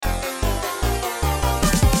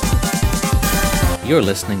You're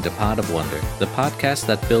listening to Pod of Wonder, the podcast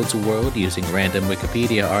that builds a world using random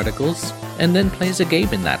Wikipedia articles and then plays a game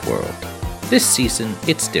in that world. This season,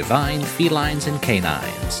 it's divine felines and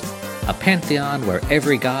canines, a pantheon where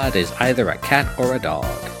every god is either a cat or a dog,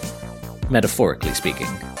 metaphorically speaking.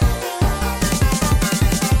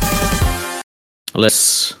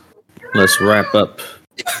 Let's wrap up.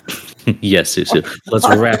 Yes, let's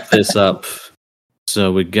wrap this up.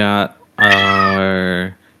 So we got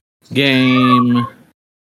our game.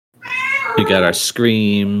 We got our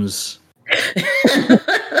screams.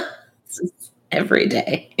 Every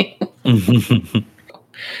day.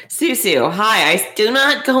 Susu, hi, I do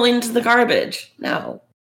not go into the garbage. No.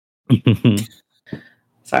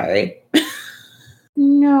 Sorry.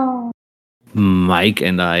 No. Mike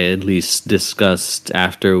and I at least discussed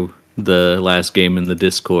after the last game in the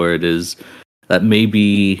Discord is that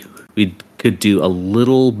maybe we could do a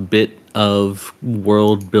little bit of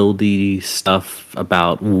world buildy stuff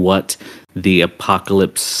about what the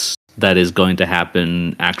apocalypse that is going to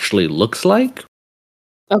happen actually looks like.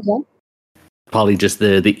 Okay. Probably just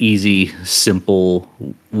the easy, simple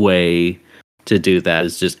way to do that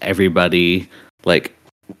is just everybody like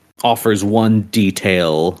offers one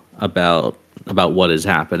detail about what is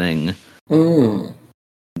happening. Mm.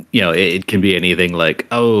 You know, it can be anything like,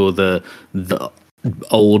 oh, the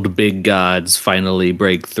old big gods finally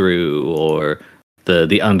break through, or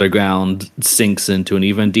the underground sinks into an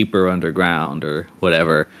even deeper underground, or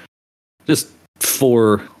whatever. Just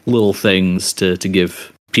 4 little things to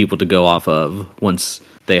give people to go off of once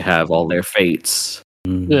they have all their fates.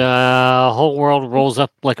 The whole world rolls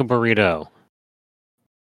up like a burrito.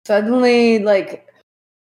 Suddenly, like,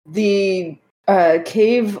 the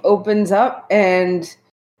cave opens up and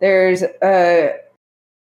there's a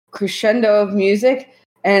crescendo of music,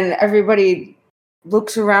 and everybody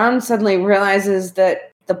looks around, suddenly realizes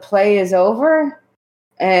that the play is over,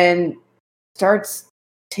 and starts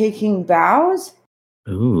taking bows.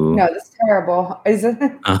 Ooh. No, that's terrible. Is it?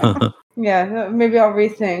 Yeah, maybe I'll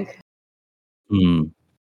rethink.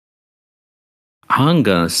 I'm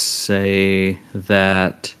gonna say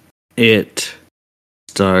that it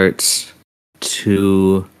starts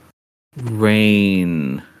to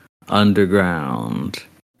rain underground.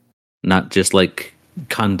 Not just like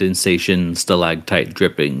condensation, stalactite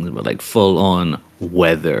drippings, but like full on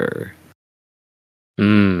weather.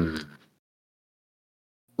 Oh,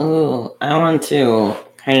 I want to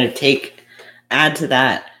kind of add to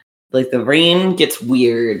that. Like, the rain gets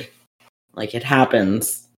weird. Like, it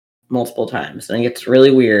happens multiple times, and it gets really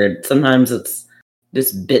weird. Sometimes it's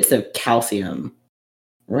just bits of calcium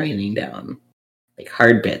raining down. Like,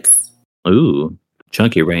 hard bits. Ooh,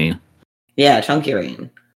 chunky rain. Yeah, chunky rain.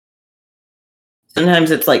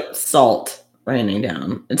 Sometimes it's like salt raining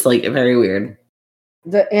down. It's like very weird.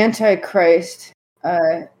 The Antichrist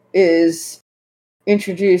is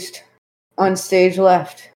introduced on stage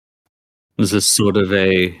left. Is this sort of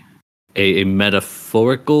a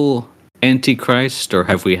metaphorical antichrist, or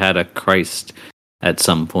have we had a Christ at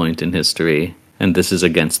some point in history, and this is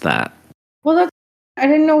against that? Well, I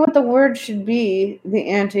didn't know what the word should be.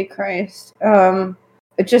 The Antichrist.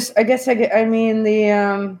 It just, I mean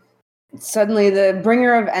the suddenly the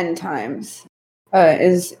bringer of end times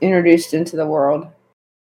is introduced into the world.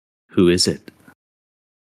 Who is it?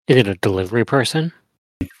 Is it a delivery person?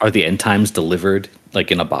 Are the end times delivered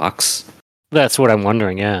like in a box? That's what I'm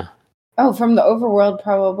wondering, yeah. Oh, from the overworld,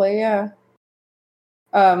 probably, yeah.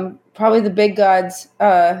 Probably the big gods.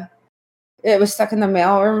 It was stuck in the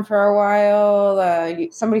mailroom for a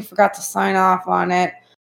while. Somebody forgot to sign off on it.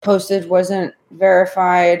 Postage wasn't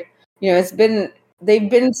verified. You know,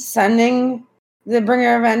 they've been sending the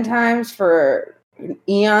bringer of end times for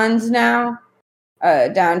eons now,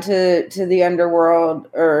 down to the underworld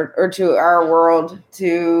or to our world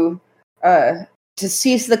to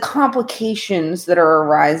cease the complications that are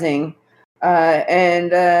arising.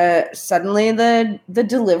 And suddenly the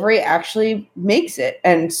delivery actually makes it,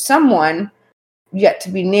 and someone yet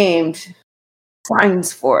to be named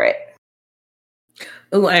signs for it.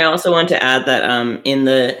 Oh, I also want to add that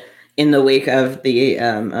in the wake of the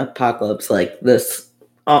apocalypse, like this,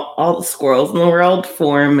 all the squirrels in the world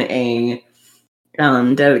form a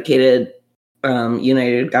dedicated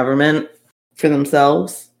united government for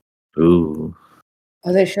themselves. Ooh.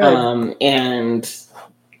 Oh, they should. And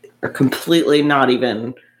are completely not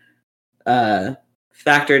even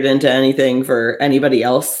factored into anything for anybody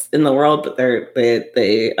else in the world, but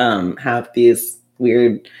they have these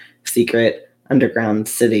weird secret underground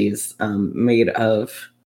cities made of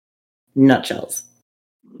nutshells.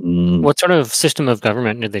 What sort of system of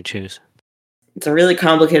government did they choose? It's a really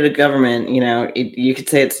complicated government. You know, you could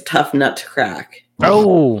say it's a tough nut to crack.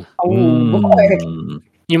 Oh, Oh, boy.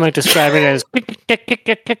 you might describe it as You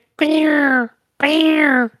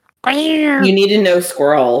need to know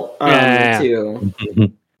Squirrel Yeah. to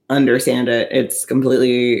understand it. It's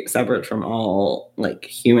completely separate from all like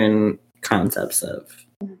human concepts of.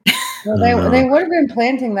 Well, they would have been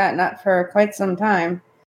planting that nut for quite some time.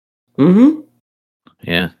 Mm-hmm.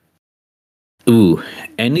 Yeah. Ooh,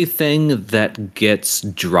 anything that gets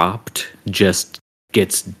dropped just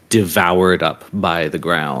gets devoured up by the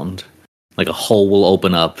ground. Like a hole will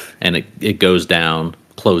open up and it goes down,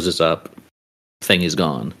 closes up, thing is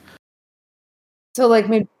gone. So, like,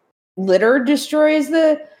 maybe litter destroys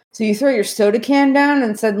so you throw your soda can down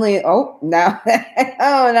and suddenly, now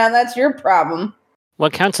that's your problem.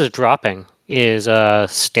 What counts as dropping is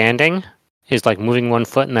standing, is like moving one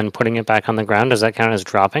foot and then putting it back on the ground. Does that count as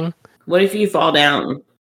dropping? What if you fall down?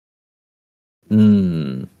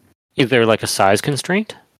 Is there like a size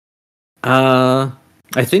constraint? I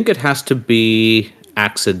think it has to be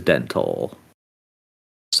accidental.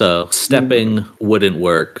 So stepping wouldn't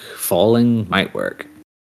work. Falling might work.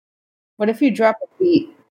 What if you drop a beat?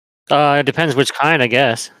 It depends which kind, I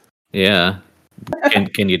guess. Yeah.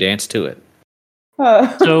 Can you dance to it?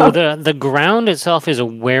 So the ground itself is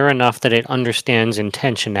aware enough that it understands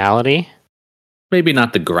intentionality. Maybe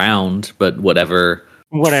not the ground, but whatever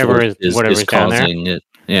Whatever is down there. causing it.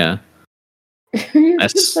 Yeah.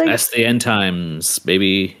 It's like, That's the end times,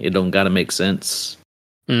 baby. It don't gotta make sense.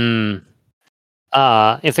 If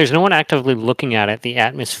there's no one actively looking at it, the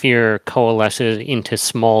atmosphere coalesces into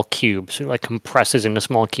small cubes, like compresses into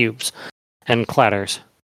small cubes and clatters.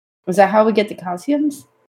 is that how we get the calciums?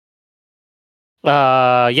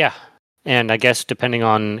 Yeah. And I guess depending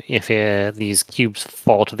on if these cubes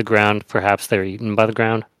fall to the ground, perhaps they're eaten by the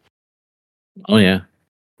ground. Oh yeah.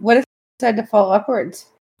 What if they decide to fall upwards?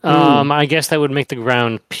 I guess that would make the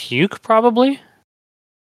ground puke, probably.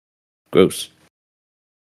 Gross.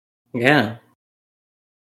 Yeah.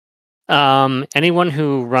 Anyone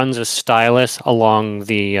who runs a stylus along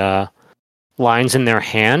the lines in their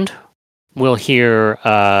hand will hear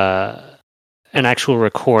an actual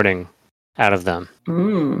recording out of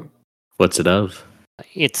them. What's it of?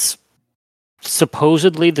 It's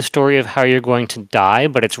supposedly the story of how you're going to die,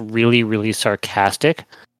 but it's really, really sarcastic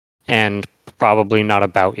and probably not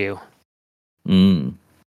about you.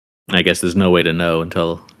 I guess there's no way to know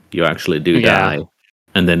until you actually do die,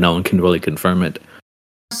 and then no one can really confirm it.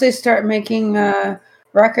 Once they start making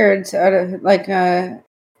records out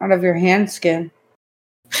of your hand skin.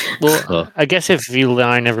 Well, I guess if you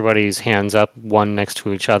line everybody's hands up one next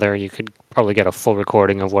to each other, you could probably get a full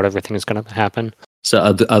recording of what everything is going to happen. So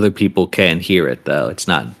other people can hear it, though. It's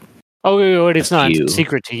not. Oh, it's not you.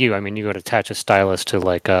 secret to you. I mean, you would attach a stylus to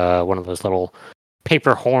like one of those little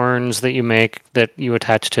paper horns that you make that you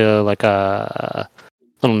attach to like a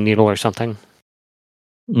little needle or something.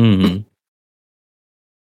 I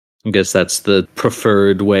guess that's the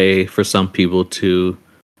preferred way for some people to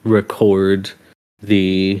record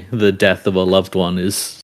the death of a loved one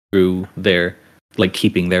is through their like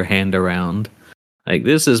keeping their hand around. Like,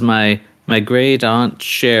 this is my great aunt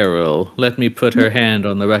Cheryl. Let me put her hand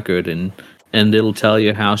on the record and it'll tell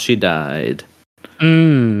you how she died.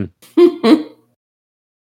 I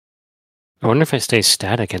wonder if I stay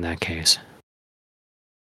static in that case.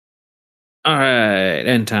 All right,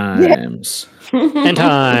 end times. End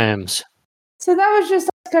times. So that was just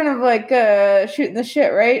kind of like shooting the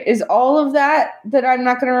shit, right? Is all of that I'm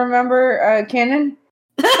not going to remember canon?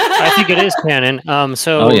 I think it is canon.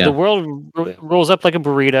 The world rolls up like a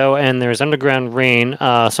burrito, and there's underground rain,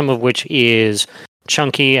 some of which is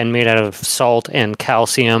chunky and made out of salt and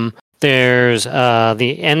calcium. There's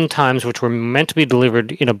the end times, which were meant to be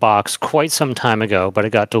delivered in a box quite some time ago, but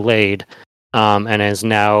it got delayed, and is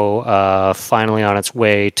now finally on its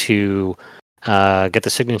way to get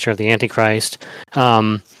the signature of the Antichrist.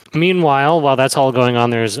 Meanwhile, while that's all going on,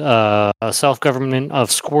 there's a self-government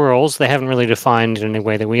of squirrels. They haven't really defined in any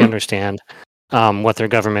way that we understand what their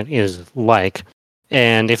government is like.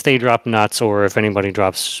 And if they drop nuts or if anybody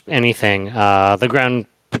drops anything, the ground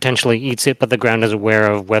potentially eats it, but the ground is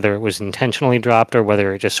aware of whether it was intentionally dropped or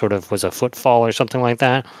whether it just sort of was a footfall or something like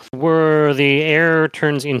that. Where the air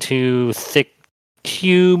turns into thick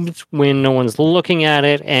cubes when no one's looking at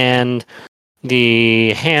it, and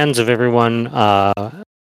the hands of everyone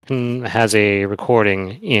has a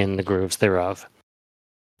recording in the grooves thereof,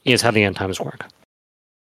 is how the end times work.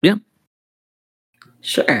 Yeah.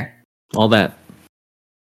 Sure. All that.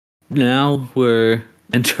 Now we're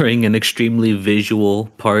entering an extremely visual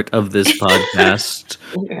part of this podcast.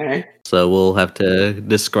 Okay. So we'll have to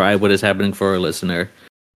describe what is happening for our listener.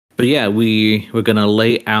 But yeah, we're going to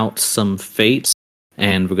lay out some fates,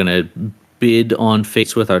 and we're going to bid on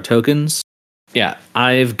fates with our tokens. Yeah,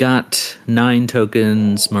 I've got 9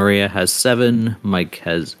 tokens, Maria has 7, Mike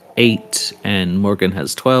has 8, and Morgan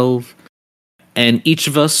has 12. And each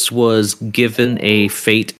of us was given a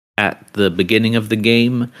fate at the beginning of the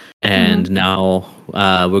game, and now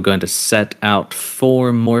we're going to set out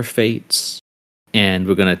 4 more fates, and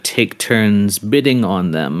we're going to take turns bidding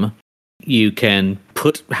on them. You can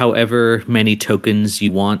put however many tokens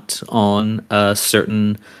you want on a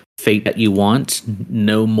certain fate that you want,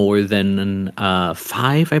 no more than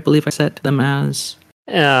 5, I believe I set them as.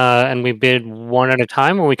 And we bid one at a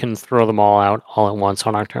time, or we can throw them all out all at once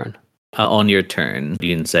on our turn. On your turn,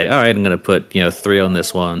 you can say, all right, I'm going to put 3 on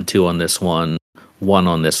this one, 2 on this one, 1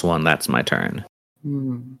 on this one. That's my turn.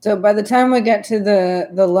 So by the time we get to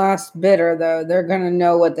the last bidder, though, they're going to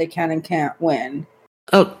know what they can and can't win.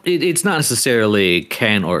 Oh, it's not necessarily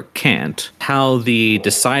can or can't. How the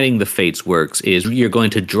deciding the fates works is you're going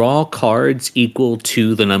to draw cards equal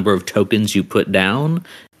to the number of tokens you put down,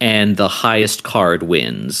 and the highest card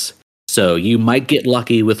wins. So you might get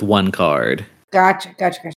lucky with 1 card. Gotcha.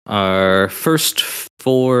 Our first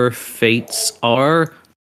 4 fates are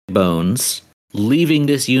Bones, leaving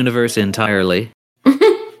this universe entirely,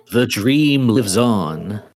 The Dream Lives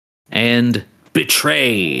On, and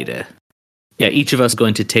Betrayed. Yeah, each of us is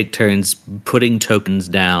going to take turns putting tokens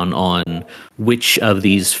down on which of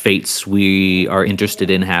these fates we are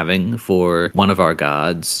interested in having for one of our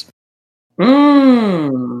gods.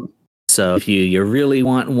 So if you really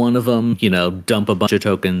want one of them, dump a bunch of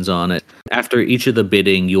tokens on it. After each of the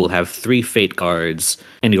bidding, you will have 3 fate cards,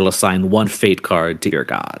 and you'll assign 1 fate card to your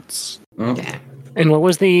gods. Okay. And what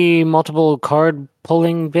was the multiple card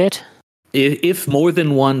pulling bit? If more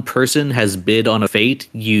than one person has bid on a fate,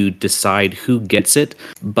 you decide who gets it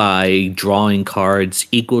by drawing cards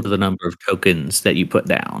equal to the number of tokens that you put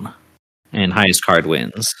down. And highest card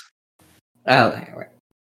wins. Okay.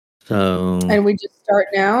 So, And we just start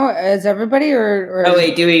now as everybody, or oh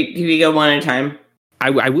wait, do we go one at a time?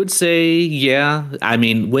 I would say, yeah. I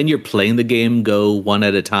mean, when you're playing the game, go one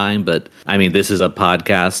at a time. But I mean, this is a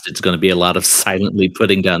podcast. It's going to be a lot of silently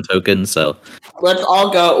putting down tokens. So let's all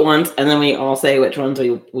go at once, and then we all say which ones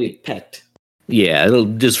we picked. Yeah, it'll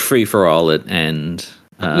just free for all it, and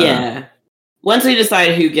yeah. Once we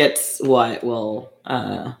decide who gets what, we'll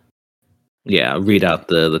read out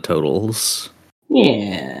the totals.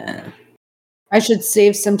 Yeah. I should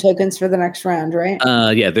save some tokens for the next round, right?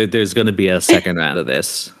 Yeah, there's going to be a second round of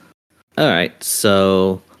this. All right,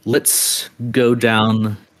 so let's go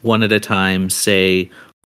down one at a time, say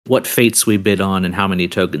what fates we bid on and how many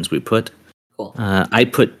tokens we put. Cool. I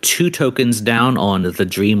put 2 tokens down on The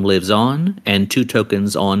Dream Lives On and 2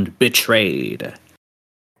 tokens on Betrayed.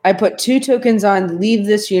 I put 2 tokens on Leave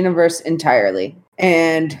This Universe Entirely.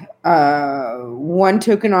 And 1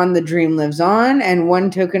 token on The Dream Lives On and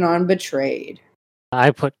 1 token on Betrayed.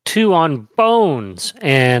 I put 2 on Bones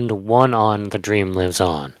and 1 on The Dream Lives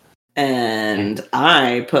On. And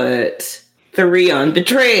I put 3 on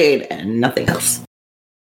Betrayed and nothing else.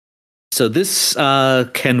 So this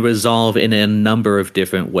can resolve in a number of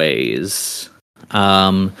different ways.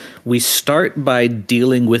 We start by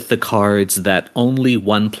dealing with the cards that only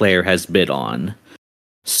one player has bid on.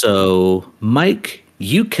 So, Mike,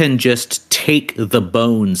 you can just take the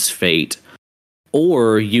Bones fate,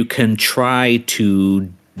 or you can try to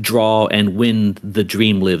draw and win The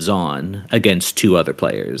Dream Lives On against 2 other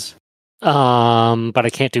players. But I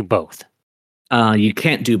can't do both. You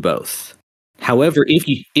can't do both. However,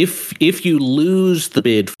 if you lose the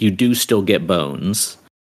bid, you do still get Bones.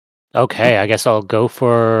 Okay, I guess I'll go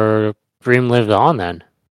for Dream Lives On then.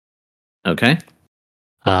 Okay.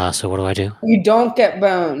 So what do I do? You don't get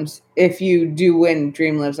Bones if you do win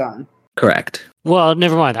Dream Lives On. Correct. Well,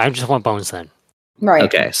 never mind. I just want Bones then. Right.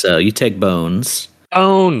 Okay, so you take Bones.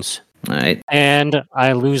 Bones! All right. And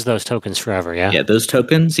I lose those tokens forever, yeah? Yeah, those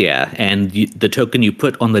tokens, yeah. And the token you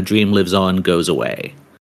put on The Dream Lives On goes away.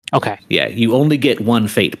 Okay. Yeah, you only get 1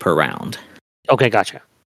 fate per round. Okay, gotcha.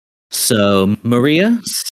 So, Maria,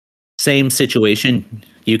 same situation.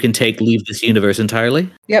 You can take Leave This Universe Entirely.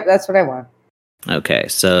 Yep, that's what I want. Okay,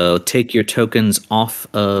 so take your tokens off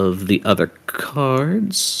of the other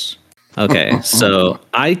cards. Okay, so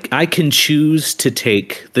I can choose to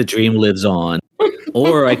take The Dream Lives On,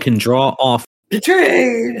 or I can draw off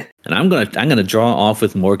Betrayed. And I'm gonna draw off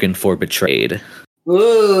with Morgan for Betrayed.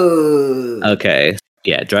 Ooh. Okay,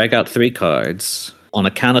 yeah, drag out 3 cards. On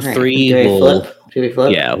a count of 3, Do we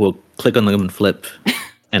flip? Yeah, we'll click on them and flip.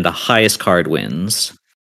 and the highest card wins.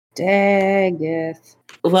 Daggeth.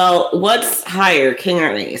 Well, what's higher, king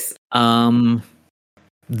or ace?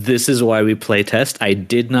 This is why we play test. I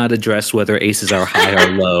did not address whether aces are high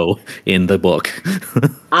or low in the book.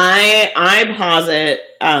 I posit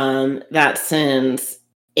that since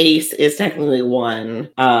ace is technically 1,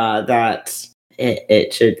 that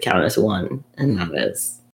it should count as 1, and that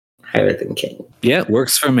is higher than king. Yeah,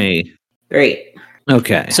 works for me. Great.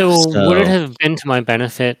 Okay. So would it have been to my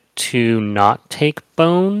benefit to not take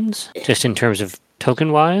bones, just in terms of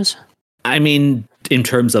token-wise? I mean, in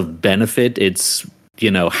terms of benefit, it's,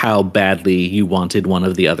 how badly you wanted one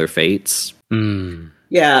of the other fates.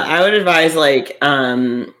 Yeah, I would advise,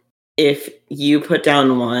 if you put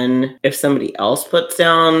down 1, if somebody else puts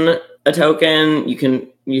down a token,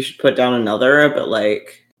 you should put down another, but,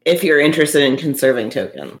 if you're interested in conserving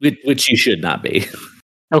tokens. Which you should not be.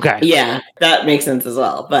 Okay. Yeah, that makes sense as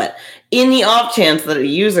well. But in the off chance that a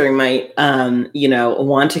user might,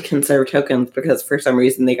 want to conserve tokens because for some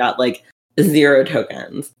reason they got 0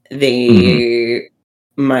 tokens, they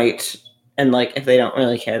might, and if they don't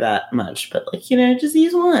really care that much, but just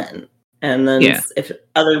use 1, and then if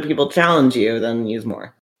other people challenge you, then use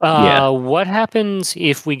more. What happens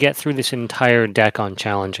if we get through this entire deck on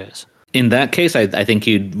challenges? In that case, I think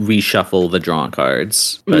you'd reshuffle the drawn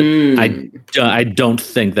cards, but I don't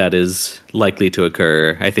think that is likely to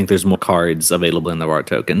occur. I think there's more cards available in the art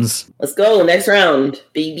tokens. Let's go, next round,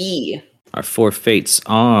 baby. Our 4 fates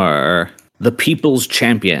are the People's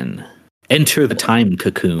Champion, Enter the Time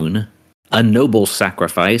Cocoon, A Noble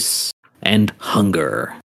Sacrifice, and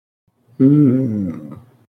Hunger.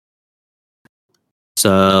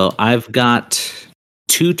 So I've got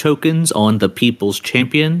 2 tokens on the People's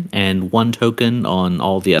Champion and 1 token on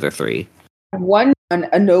all the other 3. 1 on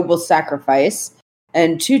A Noble Sacrifice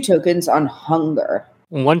and 2 tokens on Hunger.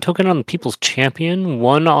 1 token on the People's Champion,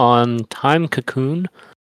 1 on Time Cocoon,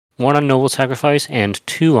 1 on Noble Sacrifice, and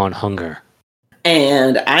 2 on Hunger.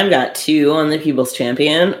 And I've got 2 on the People's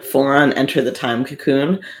Champion, 4 on Enter the Time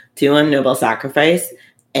Cocoon, 2 on Noble Sacrifice,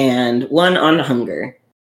 and 1 on Hunger.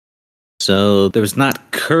 So there's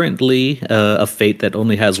not currently a fate that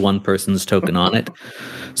only has 1 person's token on it.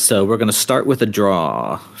 So we're going to start with a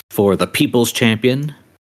draw for the People's Champion.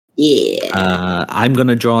 Yeah. I'm going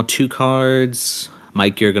to draw 2 cards.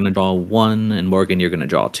 Mike, you're going to draw 1, and Morgan, you're going to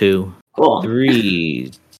draw 2. Cool.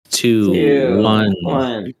 3, 2,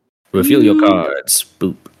 1. Reveal your cards.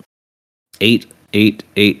 Boop. 8, 8,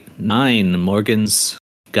 8, 9. Morgan's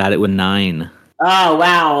got it with 9. Oh,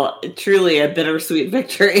 wow. Truly a bittersweet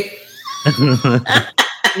victory.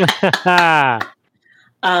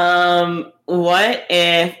 What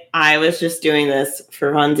if I was just doing this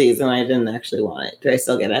for funsies and I didn't actually want it? Do I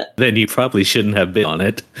still get it? Then you probably shouldn't have been on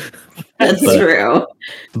it. That's true.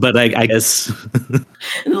 But I guess.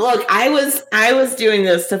 Look, I was doing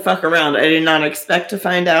this to fuck around. I did not expect to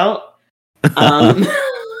find out.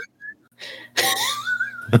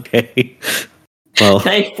 Okay. Well,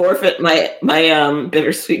 can I forfeit my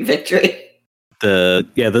bittersweet victory?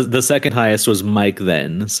 The second highest was Mike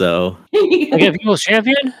then, so I get People's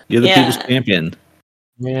Champion? You're the People's Champion.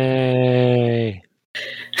 Yay.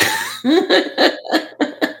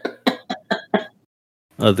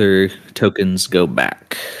 Other tokens go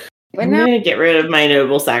back. I'm going to get rid of my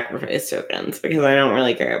Noble Sacrifice tokens because I don't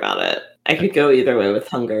really care about it. I could go either way with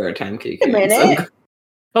Hunger or Time Cocoon. Wait a minute.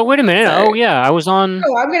 Oh, wait a minute. Sorry. Oh, yeah, I was on...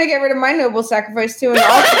 Oh, I'm going to get rid of my Noble Sacrifice too. And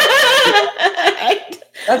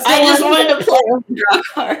I just wanted to play draw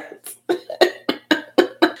cards.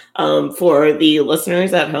 For the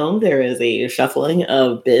listeners at home, there is a shuffling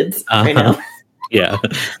of bids right now. Yeah.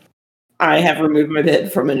 I have removed my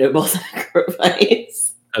bid from a Noble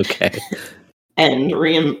Sacrifice. Okay. And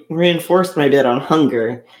reinforced my bid on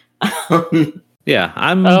Hunger. Yeah,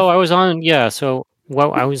 I'm... Oh, I was on... Yeah, so...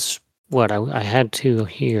 Well, I was... What? I had 2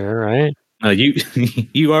 here, right?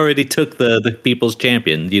 You already took the People's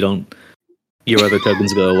Champion. You don't... Your other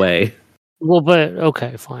tokens go away. Well, but...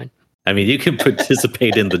 Okay, fine. I mean, you can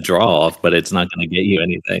participate in the draw-off, but it's not going to get you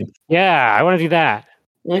anything. Yeah, I want to do that.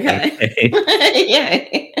 Okay.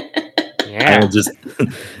 Yeah. I will just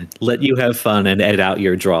let you have fun and edit out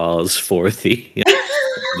your draws for the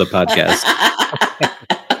podcast.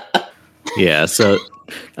 Yeah, so...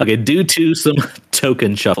 Okay, due to some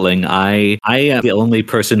token shuffling, I am the only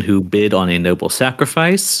person who bid on a Noble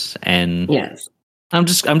Sacrifice, and yes, I'm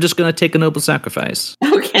just going to take a Noble Sacrifice.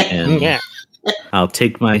 Okay. And yeah. I'll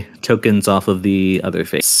take my tokens off of the other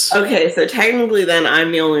face. Okay, so technically then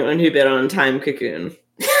I'm the only one who bid on Time Cocoon.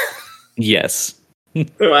 Yes.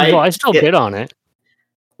 So I still bid on it.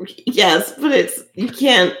 Yes, but you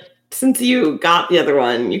can't, since you got the other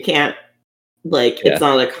one, you can't It's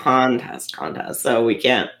not a contest, so we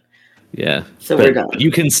can't. Yeah. So we're done.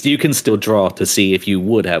 You can still draw to see if you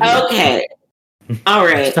would have. Okay. All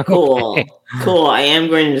right. Cool. Cool. I am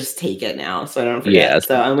going to just take it now, so I don't forget. Yeah,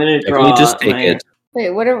 so I'm going to draw. Just take it. Wait.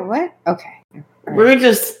 What? Okay. We're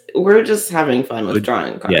just having fun with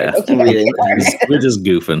drawing cards. Yeah. And reading cards. We're just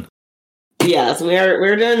goofing. Yes,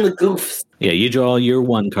 we're doing the goofs. Yeah, you draw your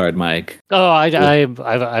one card, Mike. Oh,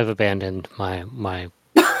 I've abandoned my.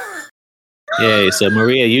 Yay! So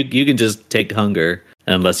Maria, you can just take hunger,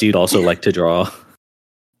 unless you'd also like to draw.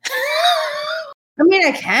 I mean,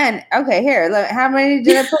 I can. Okay, here. How many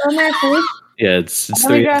did I put on that? 3? Yeah, it's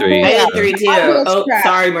 3 and 3. I had 3 too. Oh, crap.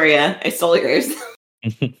 sorry, Maria. I stole yours.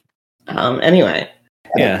 Anyway.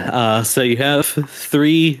 Yeah. So you have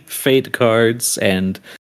 3 fate cards and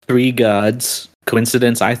 3 gods.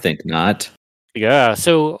 Coincidence? I think not. Yeah.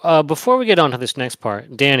 So before we get on to this next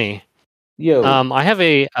part, Danny. Yo. I have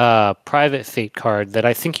a private fate card that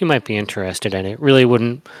I think you might be interested in. It really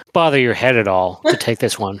wouldn't bother your head at all to take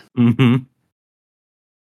this one. Mm-hmm.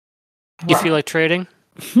 You feel like trading?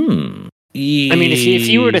 I mean, if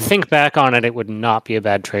you were to think back on it, it would not be a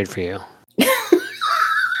bad trade for you.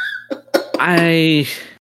 I've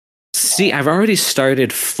already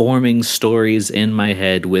started forming stories in my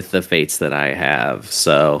head with the fates that I have,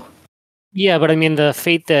 so... Yeah, but I mean, the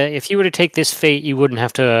fate that... If you were to take this fate, you wouldn't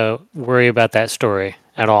have to worry about that story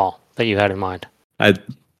at all that you had in mind.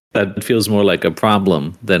 That feels more like a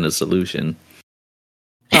problem than a solution.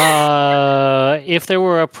 If there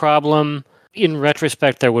were a problem, in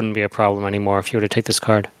retrospect, there wouldn't be a problem anymore if you were to take this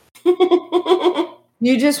card.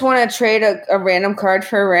 You just want to trade a random card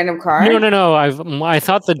for a random card? No. I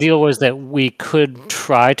thought the deal was that we could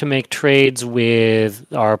try to make trades with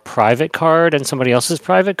our private card and somebody else's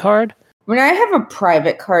private card. I mean, I have a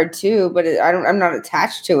private card too, but I'm not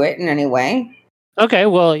attached to it in any way. Okay,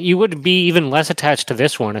 well, you would be even less attached to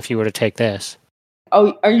this one if you were to take this.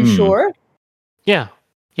 Oh, are you sure? Yeah.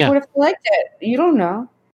 What if I liked it? You don't know.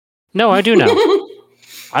 No, I do know.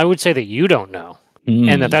 I would say that you don't know.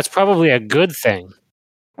 And that's probably a good thing.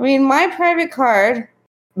 I mean, my private card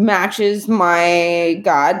matches my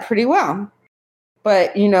god pretty well.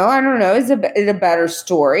 But, I don't know. Is it a better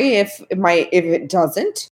story if it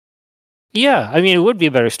doesn't? Yeah, I mean, it would be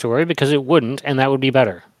a better story because it wouldn't, and that would be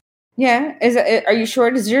better. Yeah. Are you sure?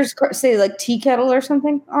 Does yours say, like, tea kettle or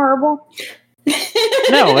something horrible?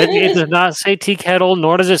 No, it does not say tea kettle,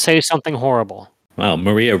 nor does it say something horrible. Wow,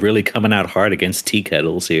 Maria really coming out hard against tea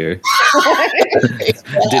kettles here.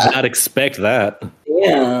 Did not expect that.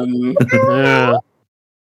 Yeah.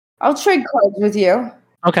 I'll trade cards with you.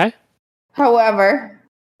 Okay. However,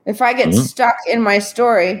 if I get stuck in my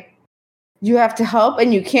story, you have to help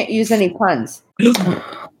and you can't use any puns.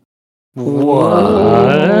 What?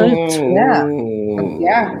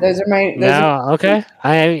 Yeah, those are my... Okay.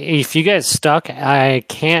 If you get stuck, I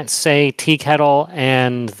can't say tea kettle,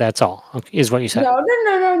 and that's all, is what you said.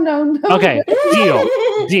 No. Okay,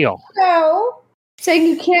 deal. No. Saying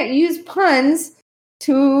you can't use puns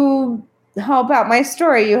to help out my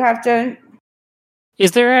story. You have to...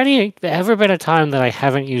 Is there ever been a time that I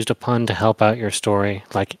haven't used a pun to help out your story,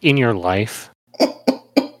 like in your life?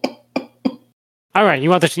 All right, you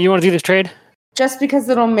want to do this trade? Just because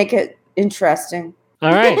it'll make it interesting.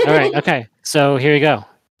 All right, okay. So here you go.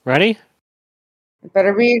 Ready? It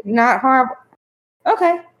better be not horrible.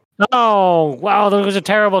 Okay. Oh, wow, that was a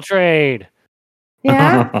terrible trade.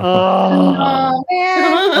 Yeah? Oh,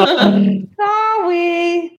 man.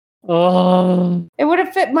 Sorry. Oh. It would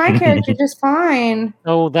have fit my character just fine.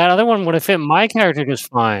 Oh, that other one would have fit my character just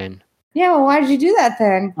fine. Yeah, well, why did you do that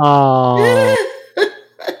then? Oh.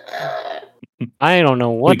 I don't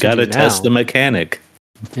know what we gotta test the mechanic.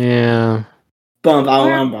 Yeah.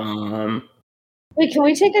 Bum. Wait, can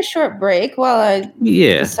we take a short break while I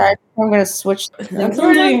decide if I'm going to switch? That sounds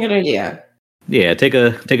like a good idea. Yeah, take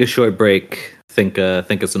a short break. Think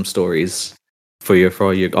of some stories for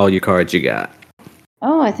all your cards you got.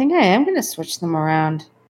 Oh, I think I am going to switch them around.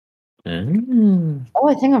 Mm. Oh,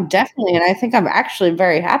 I think I'm actually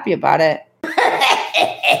very happy about it.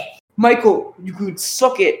 Michael, you could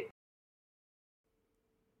suck it.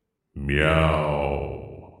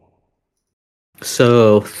 Meow.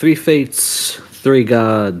 So 3 fates, 3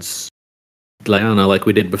 gods. I don't know, like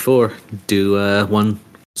we did before. Do one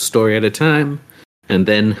story at a time, and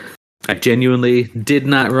then I genuinely did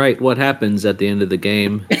not write what happens at the end of the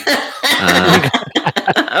game.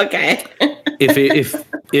 Okay.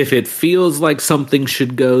 If it feels like something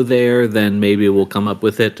should go there, then maybe we'll come up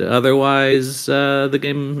with it. Otherwise, the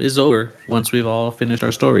game is over once we've all finished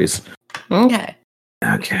our stories.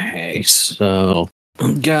 Okay, so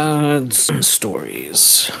gods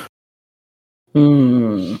stories.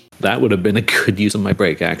 That would have been a good use of my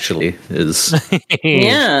break, actually.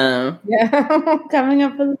 Yeah. Coming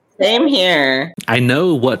up with Same here. I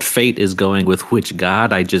know what fate is going with which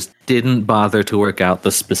god. I just didn't bother to work out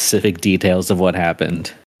the specific details of what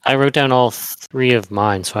happened. I wrote down all 3 of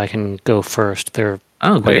mine, so I can go first. They're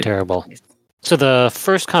quite great. Terrible. So the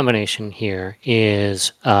first combination here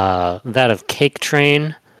is that of Cake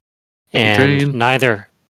Train and neither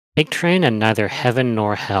Cake Train and neither Heaven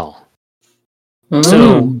nor Hell.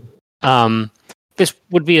 So this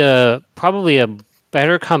would be probably a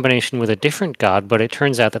better combination with a different god, but it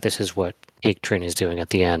turns out that this is what Cake Train is doing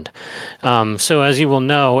at the end. So as you will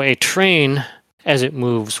know, a train, as it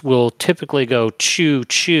moves, will typically go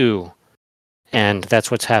choo-choo, and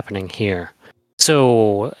that's what's happening here.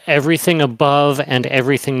 So everything above and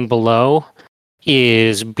everything below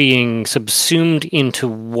is being subsumed into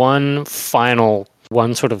one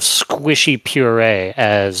sort of squishy puree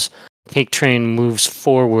as Cake Train moves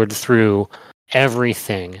forward through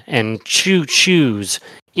everything and chews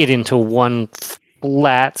it into one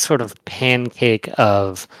flat sort of pancake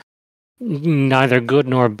of neither good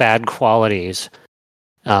nor bad qualities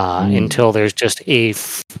until there's just a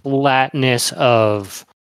flatness of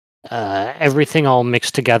everything all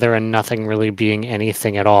mixed together and nothing really being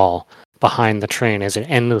anything at all behind the train as it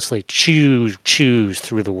endlessly chews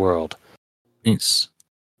through the world. Nice.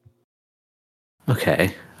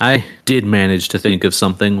 Okay, I did manage to think of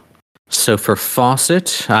something. So for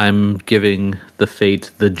Fawcett, I'm giving the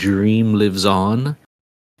fate The Dream Lives On.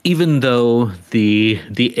 Even though the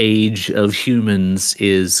age of humans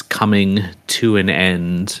is coming to an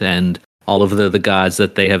end and all of the gods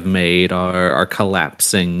that they have made are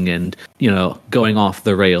collapsing and, going off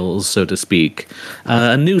the rails, so to speak,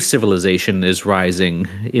 a new civilization is rising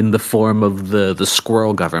in the form of the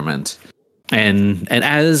squirrel government. And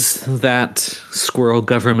as that squirrel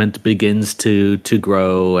government begins to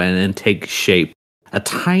grow and take shape, a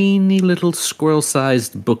tiny little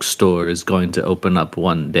squirrel-sized bookstore is going to open up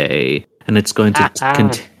one day, and it's going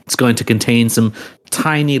to contain some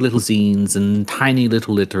tiny little zines and tiny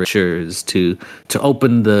little literatures to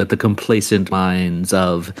open the complacent minds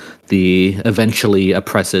of the eventually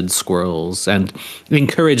oppressed squirrels and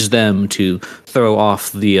encourage them to throw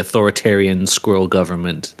off the authoritarian squirrel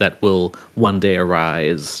government that will one day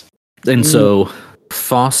arise. And so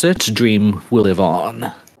Fawcett's dream will live on.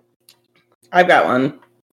 I've got one.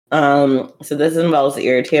 So this involves the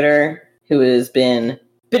Irritator, who has been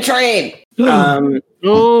betrayed.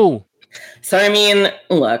 Oh. So I mean,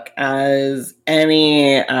 look, as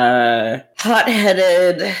any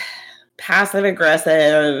hot-headed,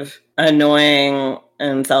 passive-aggressive, annoying,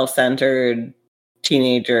 and self-centered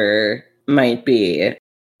teenager might be,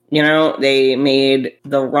 they made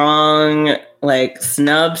the wrong,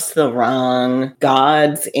 snubs the wrong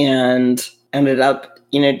gods and ended up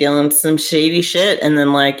dealing with some shady shit, and then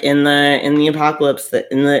in the apocalypse,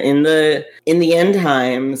 in the end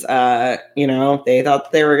times, they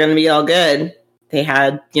thought they were going to be all good. They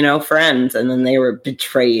had friends, and then they were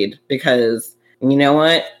betrayed because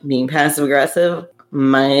being passive aggressive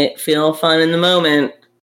might feel fun in the moment,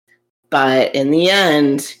 but in the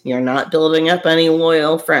end, you're not building up any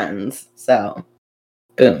loyal friends. So,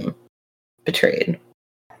 boom, betrayed.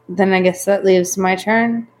 Then I guess that leaves my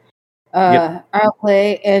turn. Yep. I'll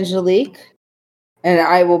play Angelique, and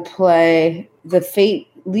I will play the fate.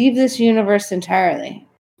 Leave this universe entirely.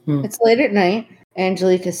 It's late at night.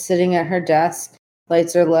 Angelique is sitting at her desk.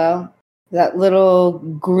 Lights are low. That little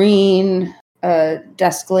green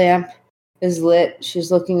desk lamp is lit.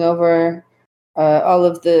 She's looking over all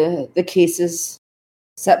of the cases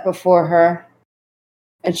set before her,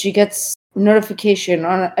 and she gets notification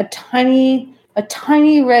on a tiny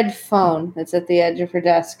red phone that's at the edge of her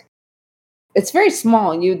desk. It's very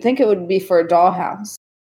small. You'd think it would be for a dollhouse.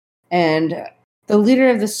 And the leader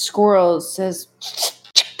of the squirrels says,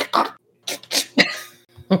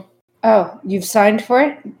 "Oh, you've signed for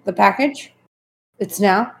it? The package? It's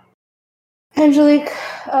now?" Angelique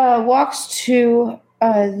walks to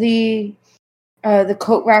the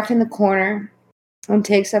coat rack in the corner and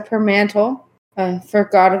takes up her mantle for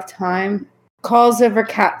God of Time, calls over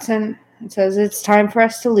Captain and says, "It's time for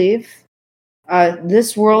us to leave.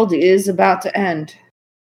 This world is about to end,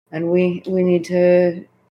 and we need to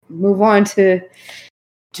move on to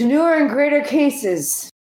newer and greater cases.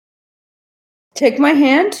 Take my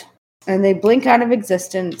hand," and they blink out of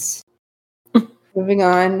existence. Moving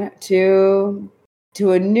on to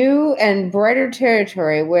a new and brighter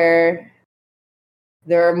territory where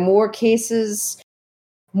there are more cases,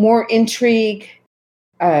 more intrigue,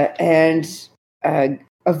 and a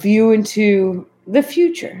view into the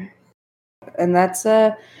future. And that's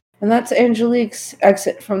And that's Angelique's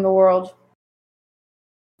exit from the world.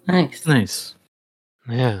 Nice.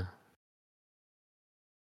 Yeah.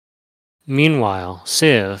 Meanwhile,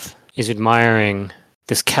 Civ is admiring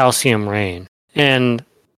this calcium rain and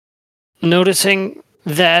noticing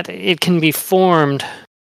that it can be formed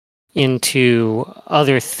into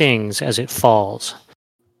other things as it falls.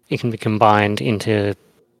 It can be combined into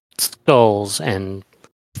skulls and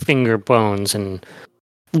finger bones and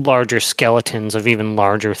larger skeletons of even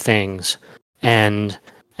larger things. And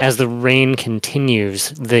as the rain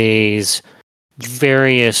continues, these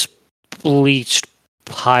various bleached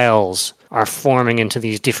piles are forming into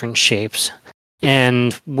these different shapes.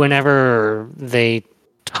 And whenever they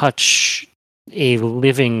touch a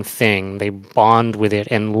living thing, they bond with it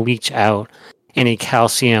and leach out any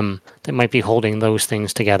calcium that might be holding those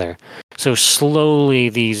things together. So slowly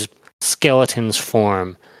these skeletons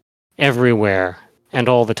form everywhere and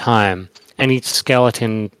all the time. And each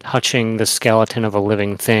skeleton touching the skeleton of a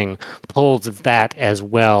living thing pulls that as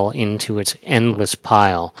well into its endless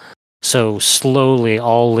pile. So slowly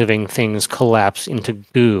all living things collapse into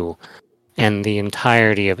goo, and the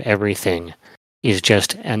entirety of everything is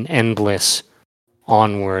just an endless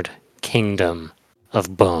onward kingdom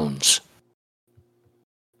of bones.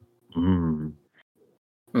 Mm.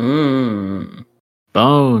 Mmm.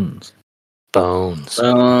 Bones. Bones.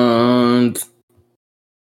 Bones.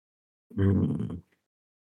 Mm.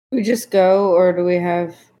 We just go, or do we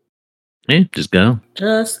have... Hey, just go.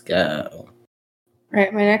 Just go.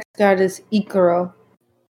 Right, my next god is Icaro,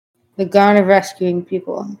 the god of rescuing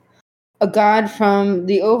people. A god from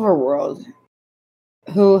the overworld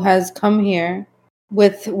who has come here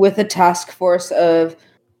with a task force of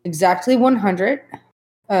exactly 100,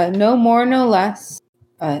 no more, no less.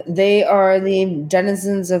 They are the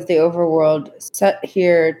denizens of the overworld, set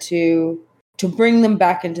here to bring them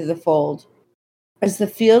back into the fold. As the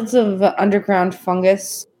fields of underground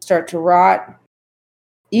fungus start to rot,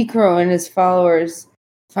 Icaro and his followers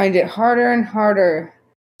find it harder and harder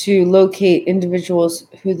to locate individuals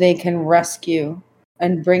who they can rescue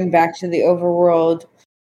and bring back to the overworld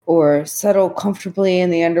or settle comfortably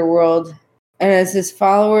in the underworld. And as his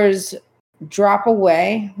followers drop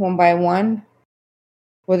away one by one,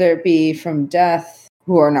 whether it be from death,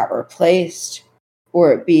 who are not replaced,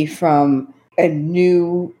 or it be from a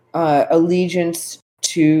new allegiance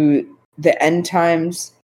to the end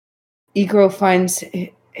times, Icaro finds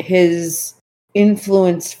his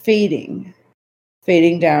influence fading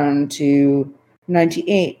down to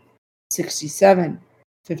 98, 67,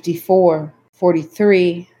 54,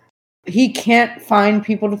 43. He can't find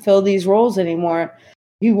people to fill these roles anymore.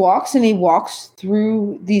 He walks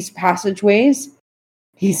through these passageways.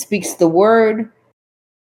 He speaks the word.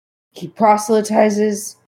 He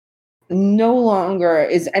proselytizes. No longer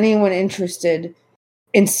is anyone interested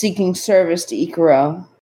in seeking service to Icaro.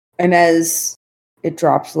 And as it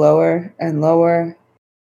drops lower and lower,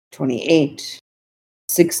 28,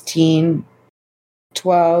 16,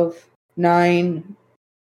 12, 9,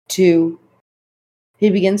 2, he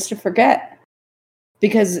begins to forget.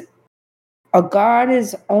 Because a god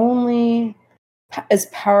is only as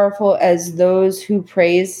powerful as those who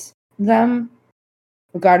praise them.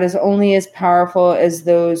 A god is only as powerful as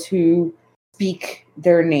those who speak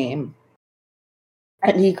their name.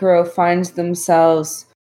 And Icaro finds themselves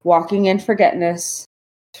walking in forgetfulness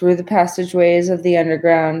through the passageways of the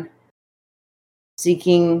underground,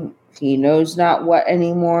 seeking he knows not what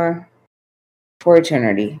anymore for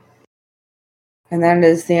eternity. And that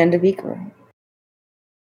is the end of Icaro.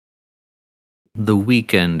 The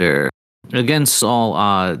Weekender, against all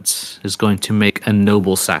odds, is going to make a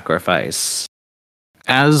noble sacrifice.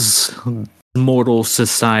 As mortal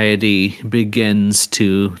society begins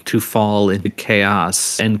to fall into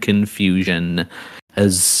chaos and confusion,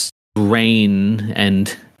 as rain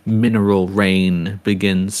and mineral rain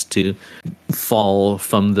begins to fall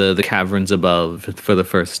from the caverns above for the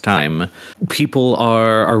first time, people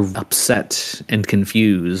are upset and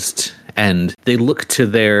confused, and they look to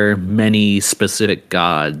their many specific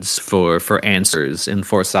gods for answers and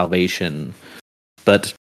for salvation.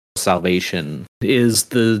 But salvation is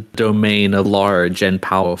the domain of large and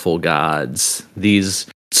powerful gods. These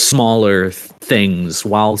smaller things,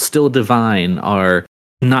 while still divine, are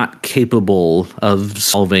not capable of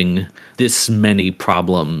solving this many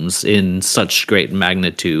problems in such great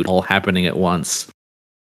magnitude, all happening at once.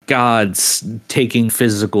 Gods taking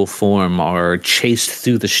physical form are chased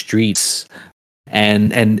through the streets,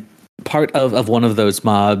 and part of one of those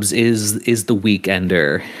mobs is the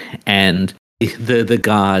Weekender, and the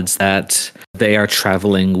gods that they are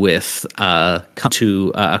traveling with come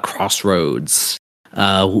to a crossroads.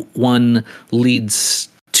 One leads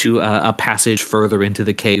to a passage further into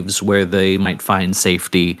the caves where they might find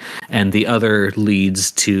safety, and the other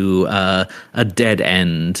leads to a dead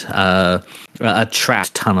end, a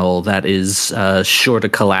trapped tunnel that is sure to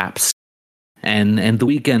collapse. And the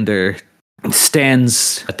Weekender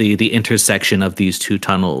stands at the intersection of these two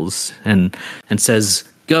tunnels and says,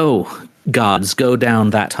 "Go, gods, go down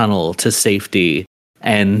that tunnel to safety."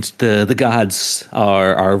 And the gods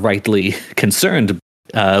are rightly concerned.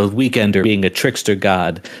 Weekender, being a trickster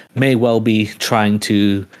god, may well be trying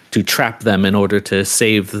to trap them in order to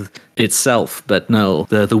save itself. But no,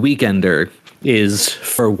 the Weekender is,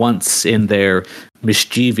 for once in their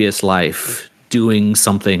mischievous life, doing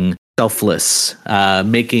something selfless,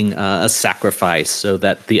 making a sacrifice so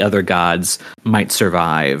that the other gods might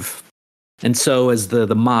survive. And so as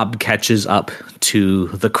the mob catches up to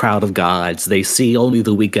the crowd of gods, they see only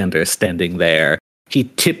the Weekender standing there. He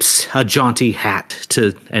tips a jaunty hat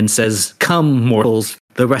and says, "Come, mortals,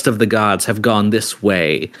 the rest of the gods have gone this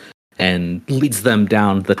way," and leads them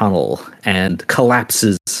down the tunnel and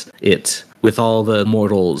collapses it with all the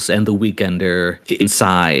mortals and the Weekender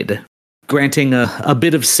inside, granting a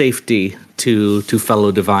bit of safety to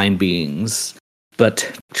fellow divine beings, but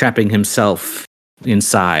trapping himself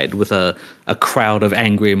inside with a crowd of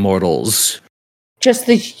angry mortals. Just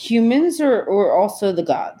the humans or also the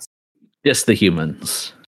gods? Just the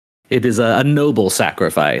humans. It is a noble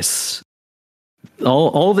sacrifice.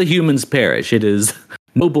 All the humans perish. It is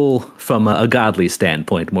noble from a godly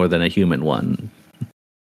standpoint more than a human one.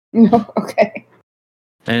 Okay.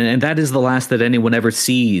 And that is the last that anyone ever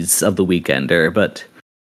sees of the Weekender, but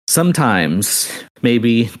sometimes,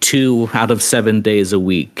 maybe 2 out of 7 days a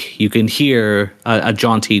week, you can hear a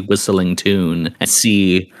jaunty whistling tune and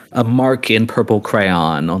see a mark in purple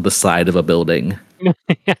crayon on the side of a building.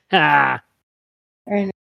 I'm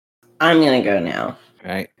gonna go now.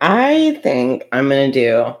 Right. I think I'm gonna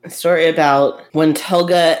do a story about when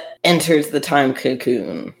Tolga enters the time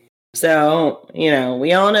cocoon. So,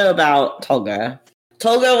 we all know about Tolga.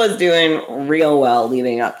 Tolga was doing real well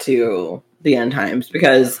leading up to the end times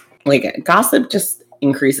because, gossip just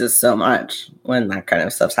increases so much when that kind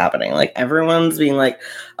of stuff's happening. Everyone's being like,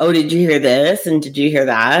 "Oh, did you hear this? And did you hear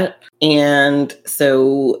that?" And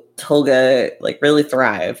so Tolga, really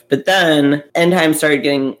thrived. But then end times started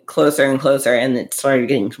getting closer and closer, and it started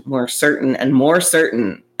getting more certain and more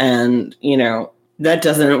certain. And, that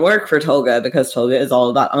doesn't work for Tolga because Tolga is all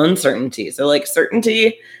about uncertainty. So,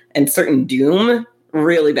 certainty and certain doom,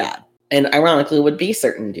 really bad. And ironically would be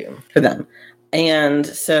certain doom for them. And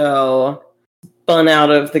so spun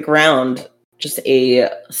out of the ground just a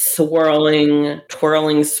swirling,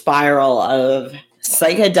 twirling spiral of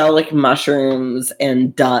psychedelic mushrooms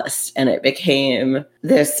and dust. And it became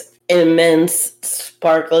this immense,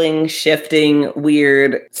 sparkling, shifting,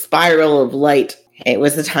 weird spiral of light. It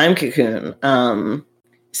was the time cocoon.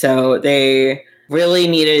 So they really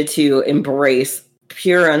needed to embrace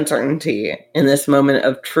pure uncertainty in this moment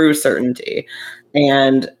of true certainty.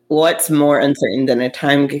 And what's more uncertain than a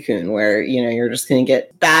time cocoon where, you're just going to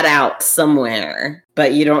get spat out somewhere,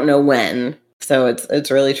 but you don't know when. So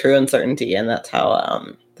it's really true uncertainty. And that's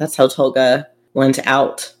how Tolga went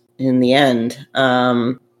out in the end.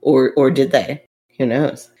 Or did they? Who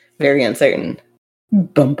knows? Very uncertain.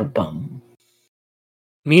 Bum, bum, bum.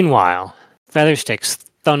 Meanwhile, Featherstick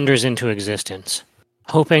thunders into existence,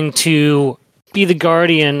 hoping to be the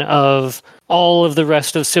guardian of all of the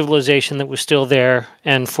rest of civilization that was still there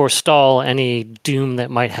and forestall any doom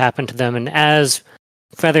that might happen to them. And as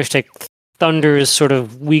Featherstick thunders sort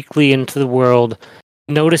of weakly into the world,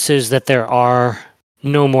 notices that there are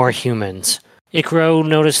no more humans. Ikro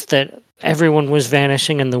noticed that everyone was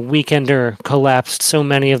vanishing and the Weekender collapsed so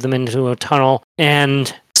many of them into a tunnel,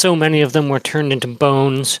 and so many of them were turned into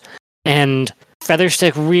bones. And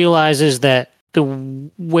Featherstick realizes that the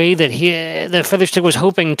way that Featherstick was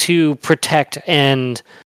hoping to protect and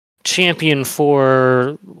champion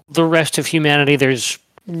for the rest of humanity, there's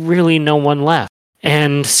really no one left.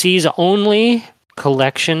 And sees only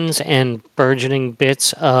collections and burgeoning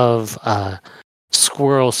bits of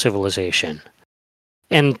squirrel civilization.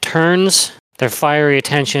 And turns their fiery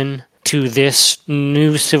attention to this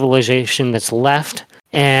new civilization that's left,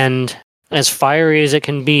 and as fiery as it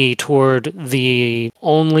can be toward the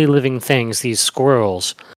only living things, these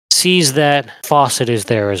squirrels, sees that Fawcett is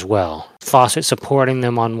there as well. Fawcett supporting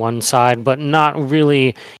them on one side, but not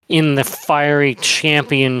really in the fiery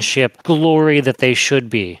championship glory that they should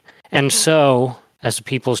be. And so, as the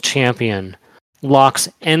people's champion, locks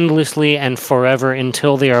endlessly and forever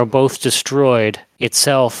until they are both destroyed,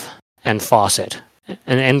 itself and Fawcett.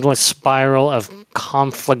 An endless spiral of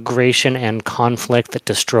conflagration and conflict that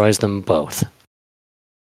destroys them both.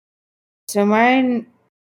 So my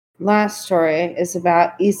last story is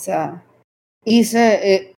about Issa. Issa,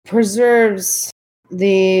 it preserves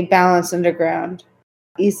the balance underground.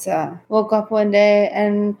 Issa woke up one day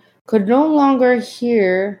and could no longer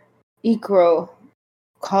hear Ikro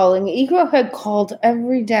calling. Ikro had called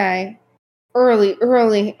every day,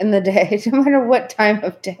 early in the day, no matter what time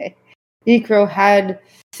of day. Ikro had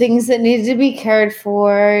things that needed to be cared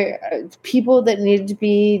for, people that needed to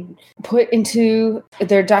be put into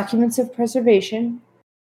their documents of preservation.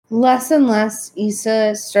 Less and less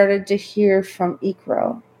Issa started to hear from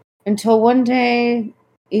Ikro, until one day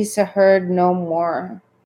Issa heard no more.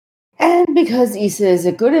 And because Issa is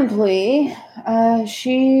a good employee,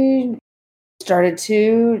 she started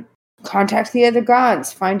to contact the other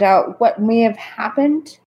gods, find out what may have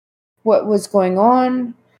happened, what was going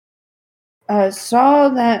on. Saw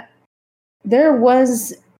that there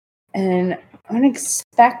was an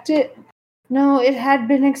unexpected... No, it had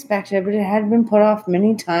been expected, but it had been put off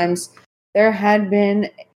many times. There had been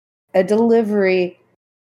a delivery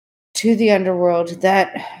to the underworld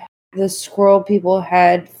that the Squirrel people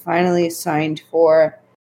had finally signed for.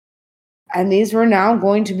 And these were now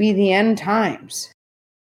going to be the end times.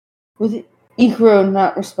 With Ikro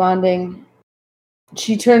not responding,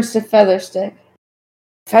 she turns to Featherstick.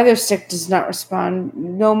 Featherstick does not respond.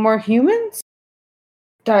 No more humans?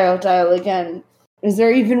 Dial again. Is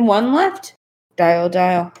there even one left?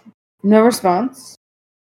 Dial. No response.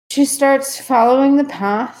 She starts following the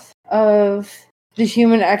path of the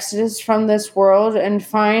human exodus from this world and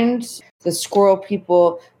finds the Squirrel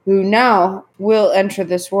people who now will enter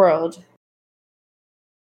this world.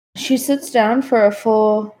 She sits down for a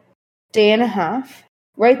full day and a half,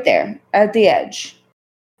 right there at the edge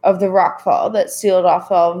of the rockfall that sealed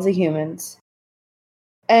off all of the humans,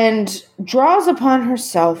 and draws upon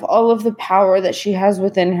herself all of the power that she has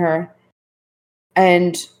within her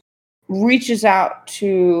and reaches out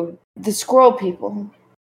to the Squirrel people.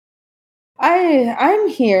 I'm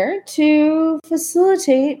here to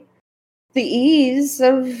facilitate the ease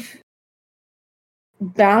of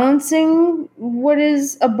balancing what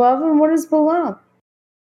is above and what is below.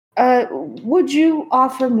 Would you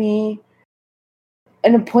offer me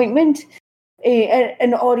an appointment,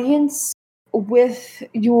 an audience with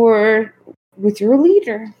your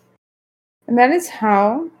leader? And that is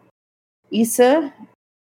how Issa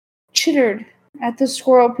chittered at the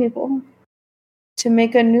Squirrel people to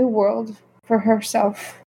make a new world for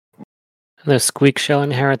herself. The squeak shall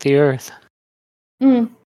inherit the earth.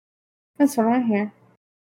 That's what I hear.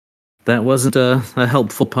 That wasn't a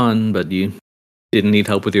helpful pun, but you didn't need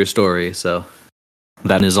help with your story, so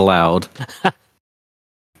that is allowed.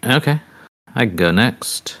 Okay, I can go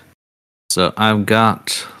next. So I've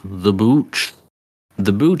got the Booch.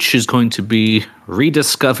 The Booch is going to be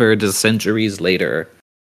rediscovered centuries later.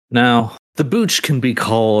 Now, the Booch can be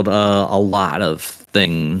called a lot of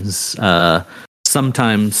things,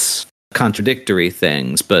 sometimes contradictory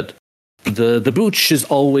things, but the Booch has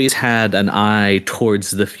always had an eye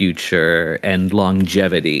towards the future and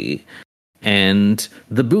longevity. And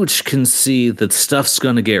the Booch can see that stuff's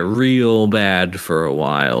going to get real bad for a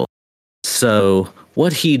while. So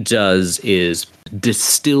what he does is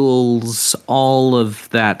distills all of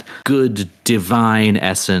that good divine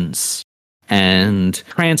essence and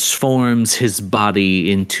transforms his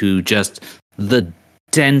body into just the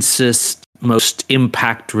densest, most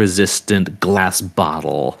impact-resistant glass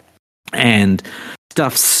bottle and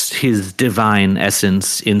stuffs his divine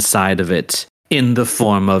essence inside of it in the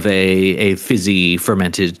form of a fizzy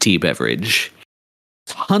fermented tea beverage.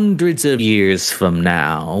 Hundreds of years from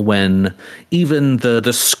now, when even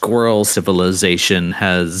the squirrel civilization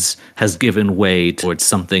has given way towards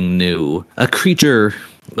something new, a creature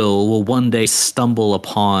will one day stumble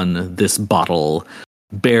upon this bottle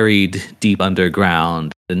buried deep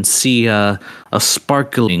underground and see a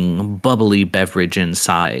sparkling, bubbly beverage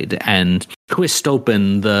inside and twist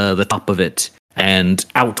open the top of it, and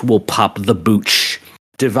out will pop the Booch,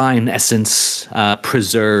 divine essence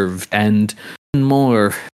preserved and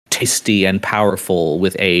more tasty and powerful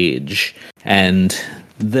with age. And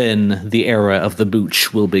then the era of the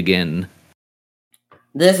Booch will begin.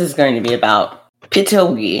 This is going to be about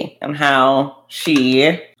Pitogi and how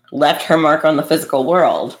she left her mark on the physical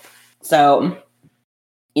world. So,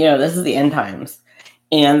 this is the end times.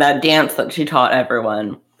 And that dance that she taught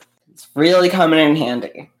everyone is really coming in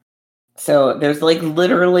handy. So there's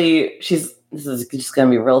literally, this is just going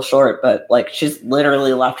to be real short, but she's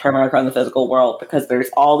literally left her mark on the physical world because there's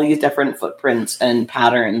all these different footprints and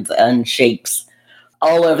patterns and shapes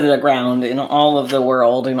all over the ground in all of the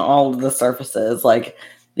world, in all of the surfaces,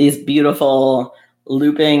 these beautiful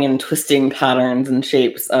looping and twisting patterns and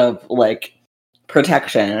shapes of like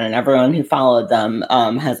protection, and everyone who followed them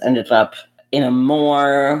has ended up in a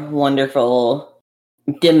more wonderful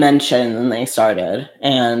dimension than they started.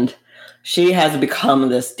 And she has become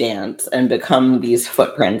this dance and become these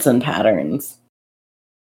footprints and patterns.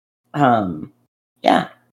 Yeah.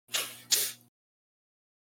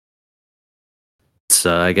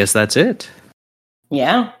 So I guess that's it.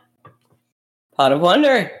 Yeah. Pot of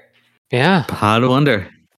Wonder. Yeah. Pot of Wonder.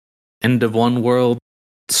 End of one world,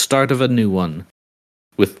 start of a new one.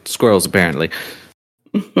 With squirrels, apparently.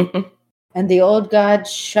 And the old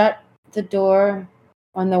gods shut the door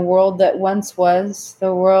on the world that once was,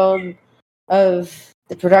 the world of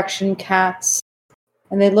the production cats.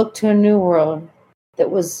 And they looked to a new world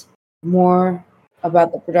that was more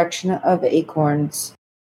about the production of acorns.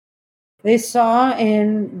 They saw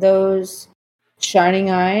in those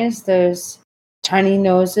shining eyes, those tiny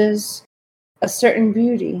noses, a certain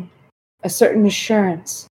beauty, a certain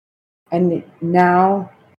assurance. And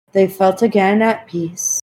now they felt again at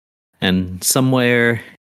peace. And somewhere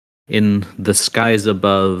in the skies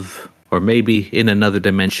above, or maybe in another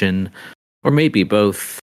dimension, or maybe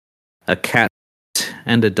both, a cat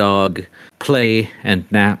and a dog play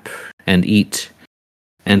and nap and eat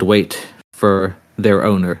and wait for their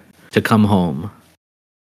owner to come home.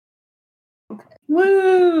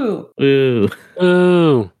 Woo! Ooh.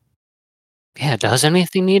 Ooh. Yeah, does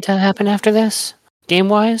anything need to happen after this?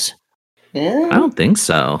 Game-wise? Yeah. I don't think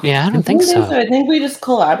so. Yeah, I don't think so. I think we just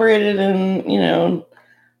collaborated in,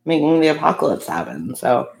 making the apocalypse happen.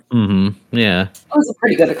 So Yeah. that was a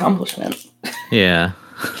pretty good accomplishment. Yeah.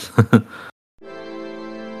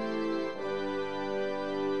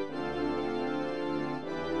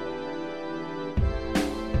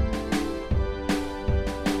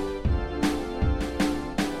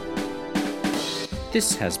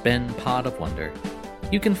 This has been Pod of Wonder.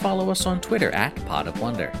 You can follow us on Twitter at Pod of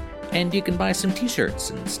Wonder. And you can buy some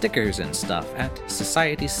t-shirts and stickers and stuff at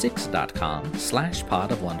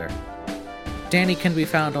society6.com/Pod of Wonder. Danny can be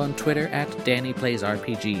found on Twitter at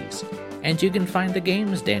DannyPlaysRPGs. And you can find the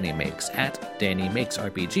games Danny makes at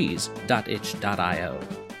DannyMakesRPGs.itch.io.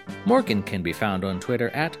 Morgan can be found on Twitter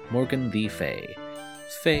at MorganTheFae.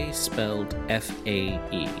 Fae spelled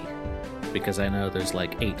F-A-E. Because I know there's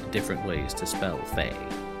like 8 different ways to spell Fae.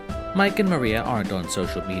 Mike and Maria aren't on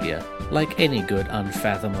social media, like any good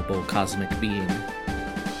unfathomable cosmic being.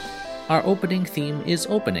 Our opening theme is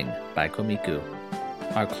Opening by Komiku.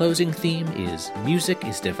 Our closing theme is Music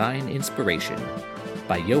is Divine Inspiration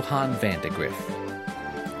by Johann Vandegrift.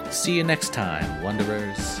 See you next time,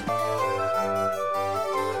 Wanderers.